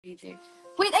Wait,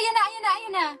 ayan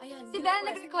na. Ayan, Si Belle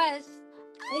nag-request.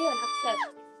 Ayun,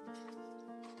 accept.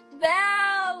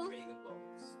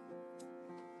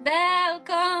 Belle,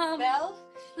 come. Belle?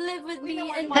 Live with me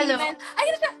and Hello.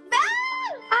 Ayun siya.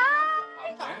 Belle!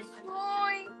 Hi!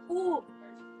 Hoy!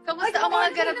 Kamusta ang mga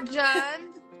ganap dyan?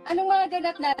 Anong mga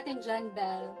ganap natin dyan,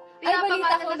 Belle? Ay,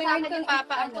 balita ko, Pinapamana na sa akin ni kang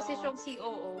Papa ang posisyong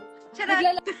COO.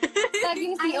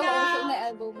 Naglalaging COO siya na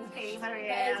elbow mo. Hey,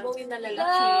 Mariano. Elbow yung nalalaki.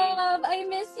 Love, I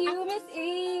miss you, Miss A.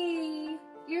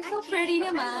 You're so pretty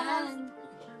naman.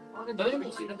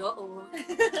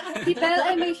 Si Belle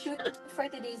ay may shoot for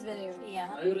today's video.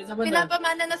 Yeah.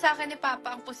 Pinapamana na sa akin ni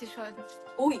Papa ang posisyon.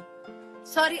 Uy!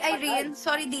 Sorry, Irene.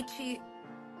 Sorry, Dichi.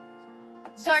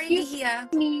 Sorry,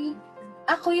 Dihia. Me,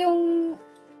 ako yung...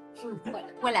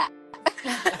 Wala.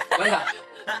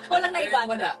 Walang naiba.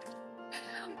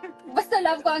 Basta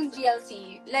love ko ang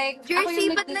GLC. Like, ako Jersey,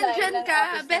 yung ba't nag-design nandyan ng ka?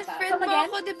 office Best ni friend Papa. mo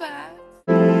ako, di ba?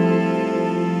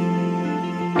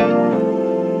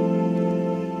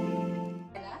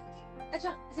 At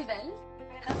saka, si Belle?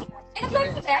 Ay,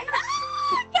 nag-vlog si Belle?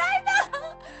 Kaya!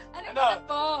 Anong ganap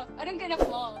mo? Anong ganap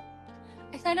mo?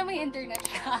 Ay, sana may internet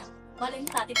ka. Maling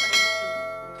sa atin pala yung show.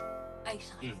 Ay,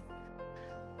 sakit.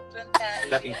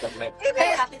 Internet.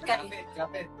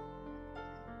 Kapit.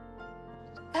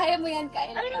 Kaya mo yan,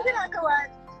 kaya Ano yung ginagawa?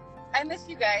 I miss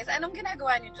you guys. Anong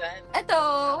ginagawa niyo dyan? Ito,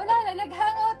 wala na,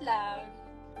 nag-hangout lang.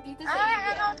 Dito sa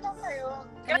area. hangout lang kayo.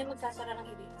 Kami magsasara ng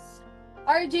ibig.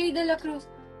 RJ de la Cruz.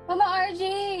 Mama RJ!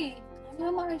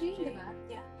 Mama RJ, di ba?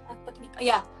 Yeah.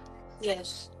 Yeah.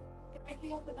 Yes.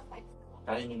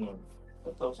 Kaya nyo nun.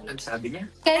 Nagsabi niya?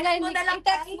 Kailan, Text mo na lang,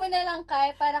 i-text Kai. mo na lang, Kai,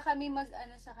 para kami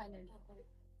mag-ano sa kanila.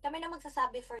 Kami na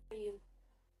magsasabi for you.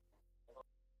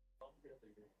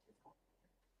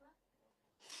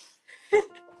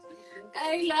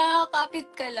 Kayla, kapit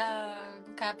ka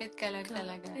lang. Kapit ka lang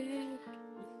talaga.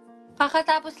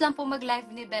 Kakatapos lang po mag-live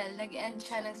ni Belle, nag-end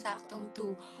siya ng saktong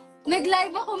 2.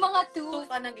 Nag-live ako mga 2.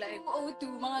 Pa nag-live.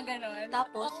 2:02, mga ganon.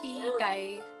 Tapos si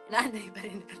Kai, nanay pa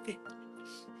rin natin.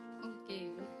 Okay.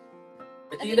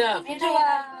 Bettina! Okay na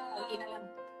lang.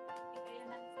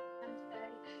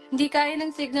 Hindi kaya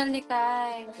ng signal ni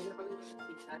Kai.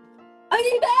 Ay,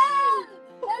 si Belle!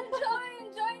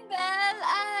 Join, Belle!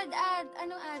 Add.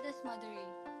 Anong add as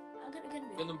moderate?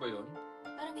 Ganun. Ganun ba yun?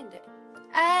 Parang hindi.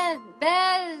 Add!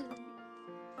 Belle!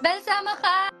 Belle, sama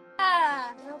ka!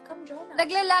 Welcome, Jonah.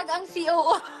 Naglalag ang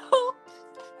COO.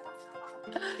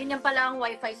 Ganyan pala ang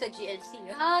wifi sa GLC.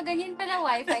 Ganyan pala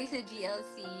wifi sa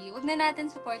GLC. Huwag na natin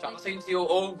support. Tsaka sa yung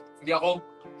COO, hindi ako.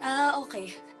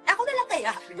 Okay. Ako na lang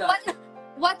kaya.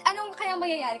 Anong kaya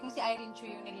mangyayari kung si Irene Chu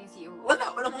yung naging COO?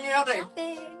 Walang mangyayari.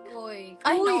 Uy,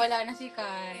 Ay, no. nawala na si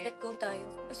Kai. Let go tayo.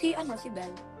 Si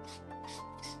Belle.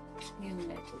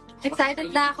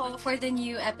 Excited na ako for the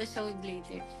new episode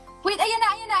later. Wait, ayan na.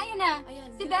 Ayan.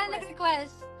 Si Belle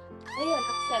nag-request. Ayun,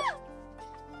 accept.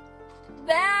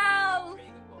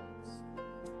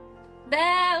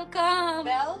 Belle, come.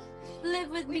 Belle? Live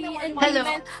with me and Hello.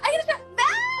 Ayun siya.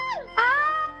 Belle!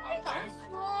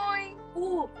 Hoy!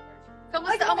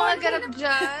 Kamusta ang mga ganap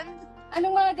dyan?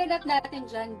 Anong mga ganap natin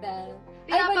dyan, Belle?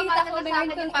 Ay, balita Pinapamana ko, na sa akin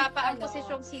ni kang Papa ang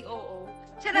posisyong COO.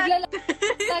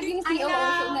 Naglalaging COO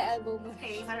siya na elbow mo.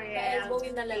 Hey, Elbow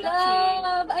yung nalalaki.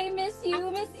 Love, I miss you,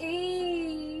 Miss A.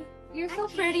 You're so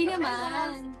pretty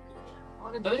naman.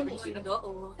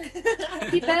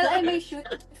 Si Belle ay may shoot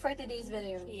for today's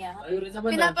video. Yeah.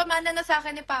 Pinapamana na sa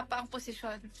akin ni Papa ang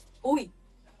posisyon. Uy!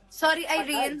 Sorry,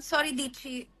 Irene. Sorry,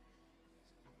 Dichi.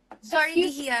 Sorry,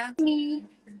 Dihia. Me,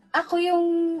 ako yung...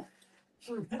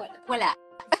 Wala.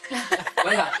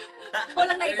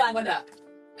 Walang naiba.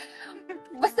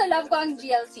 Basta love ko ang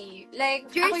GLC. Like,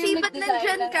 ako Jersey, yung ba't nag-design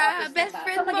nandyan ng ka? office ni Best Papa.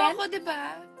 friend mo again? ako, di ba?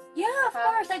 Yeah, of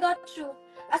course. I got you.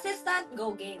 Assistant,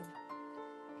 go game.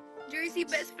 Jersey,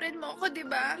 best friend mo ako, di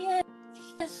ba?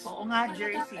 Yes. Oo nga,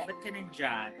 Jersey. Ba't ka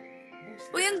nandyan?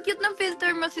 Uy, ang cute ng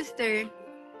filter mo, sister.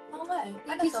 Oo nga eh.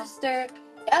 Ano Thank you, to? sister.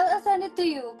 I'll send it to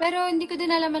you. Pero hindi ko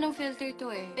din alam anong filter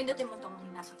to eh. Pindutin mo itong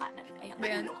nasa kanan. Ayan.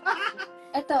 Ayan.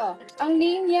 Ito, ang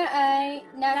name niya ay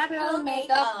Natural Natural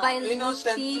Makeup by Send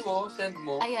Lucy.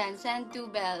 mo. Ayan, send to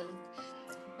Belle.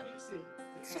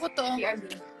 Gusto ko to. Ayan.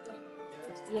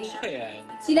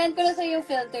 Sinend ko na sa yung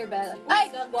filter, Belle.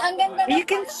 Ay! Ang ganda na! You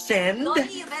can send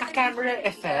a camera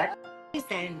effect.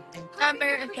 Send.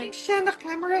 Camera effect. Send a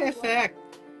camera effect.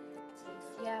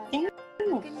 Yeah.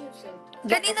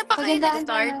 Kanina pa kayo Pagandahan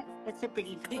nag-start? na- That's a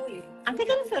pretty Ang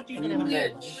tagal ng filter mo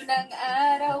naman. Unang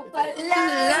araw pa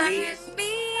Langit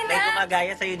May Mina.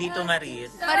 gumagaya sa'yo dito,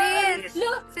 Maris. Maris.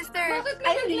 Look! Sister. Bakit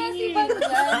may naglasibang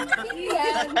dyan? Hindi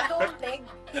yan. Don't leg.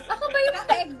 Ako ba yung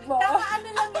peg mo? Ano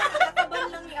lang yan, kakaban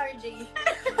lang ni RJ.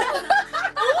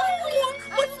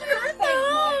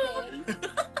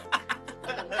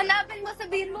 Hanapin mo,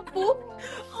 sabihin mo, poop.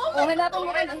 Hanapin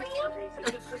mo ka na.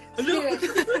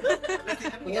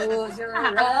 Close your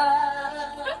eyes.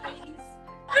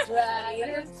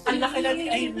 Brighter Ang laki na ni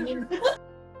Irene.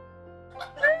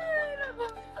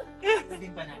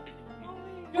 Sabihin pa natin.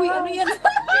 Uy, ano yan?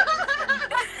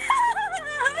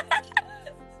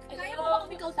 Kaya mo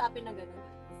kami kausapin na gano'n.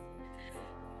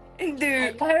 Hindi.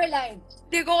 Caroline.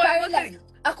 Hindi ko kaya Caroline.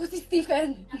 Ako si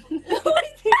Stephen.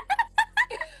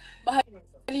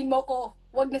 Bahalin mo ko.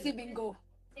 Huwag na si Bingo.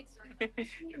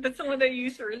 That's the one I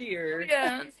used earlier.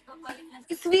 Yeah.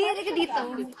 Sweet, ka dito.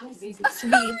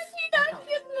 Sweet.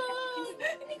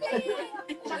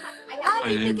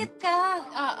 Ay, tikit ka.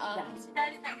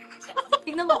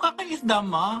 Tingnan mo. Kakayisda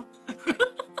ma.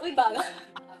 Uy, baga.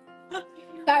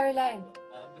 Caroline.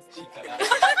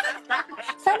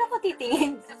 Saan ako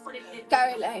titingin?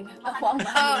 Caroline. Ako ang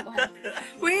mahal mo.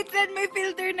 Wait, Ren, may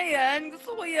filter na yan.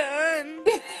 Gusto ko yan.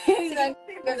 Send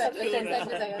ko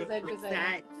sa'yo.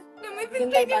 May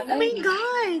filter yan. Oh my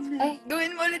God! Ay,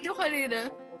 Gawin mo ulit yung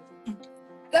kanina.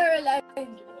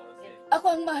 Caroline. Ako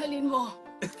ang mahalin mo.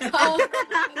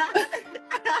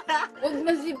 Huwag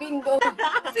na si Bingo.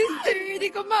 Sister, hindi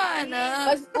ko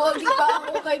mahanap. Mas pogi pa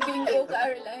ako kay Bingo,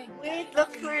 Caroline. Wait,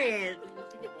 look for it.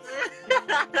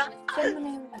 Send mo na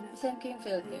yung send ko yung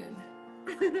filter.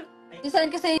 saan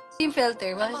ka sa yung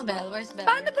filter? Where's Belle? Where's Belle?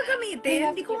 Paano ba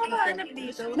gamitin? Hindi ko mahanap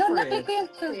dito. No, napay ko yung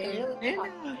filter.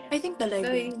 I think the Ay,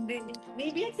 library. hindi.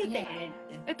 Maybe I can take it.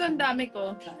 Ito ang dami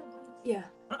ko. Yeah.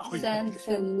 Send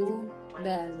to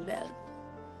Belle.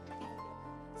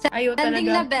 Ayaw Sending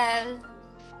na talaga. Belle.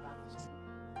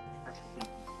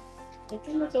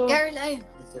 Caroline.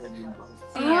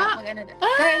 Sige nga, mag-ano na.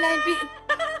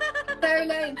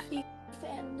 Caroline,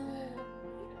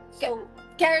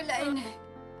 Caroline,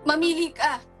 mamili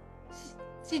ka.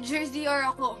 Si Jersey or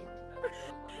ako.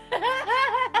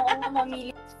 Oo nga,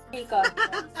 mamili ka.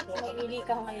 Mamili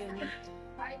ka ngayon.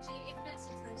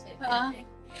 Ha?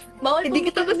 Bawal Hindi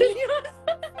kita ba yun?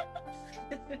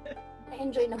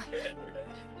 na-enjoy na.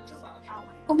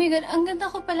 Oh my God, ang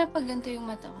ganda ko pala pag ganito yung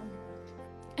mata ko.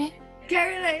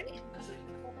 Caroline,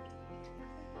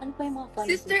 Ano pa yung mga fun?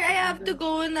 sister, I have to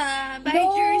go na. Bye,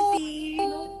 No! Jersey.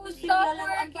 Oh, stop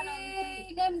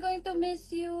working! I'm going to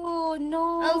miss you.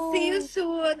 No. I'll see you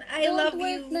soon. I Don't love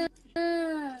work you. na.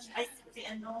 Ay, si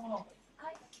ano.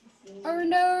 Or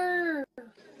no.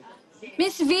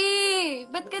 Miss V,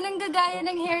 ba't ka nang gagaya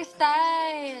ng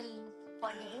hairstyle?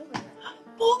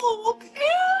 Oh,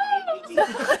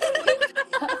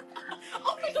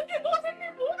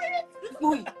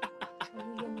 Uy!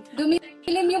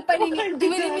 Dumilim yung paningin.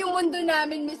 Dumilim yung mundo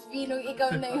namin, Miss V, nung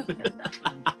ikaw na yun.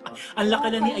 ang laki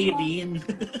na ni Irene.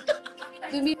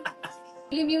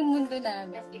 Dumilim yung mundo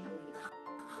namin.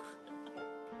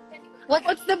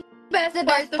 What's the best The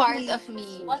best part of of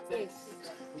me? What is?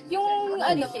 Yung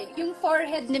ano, yung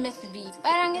forehead ni Miss V.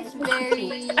 Parang it's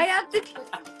very... I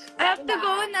have to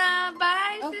go na.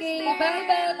 Bye, Okay, sister. bye,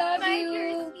 Belle. Love Bye, you.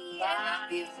 Jersey. I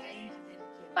love you.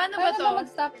 Paano ba Paano to? ba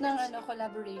mag-stop ng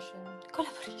collaboration?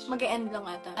 Collaboration? Mag-end lang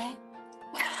ata. Ay.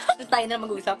 Tayo na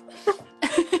mag-usap.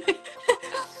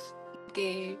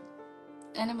 Okay.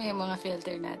 Ano ba yung mga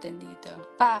filter natin dito?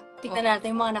 Tignan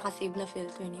natin yung mga nakasave na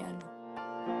filter ni ano.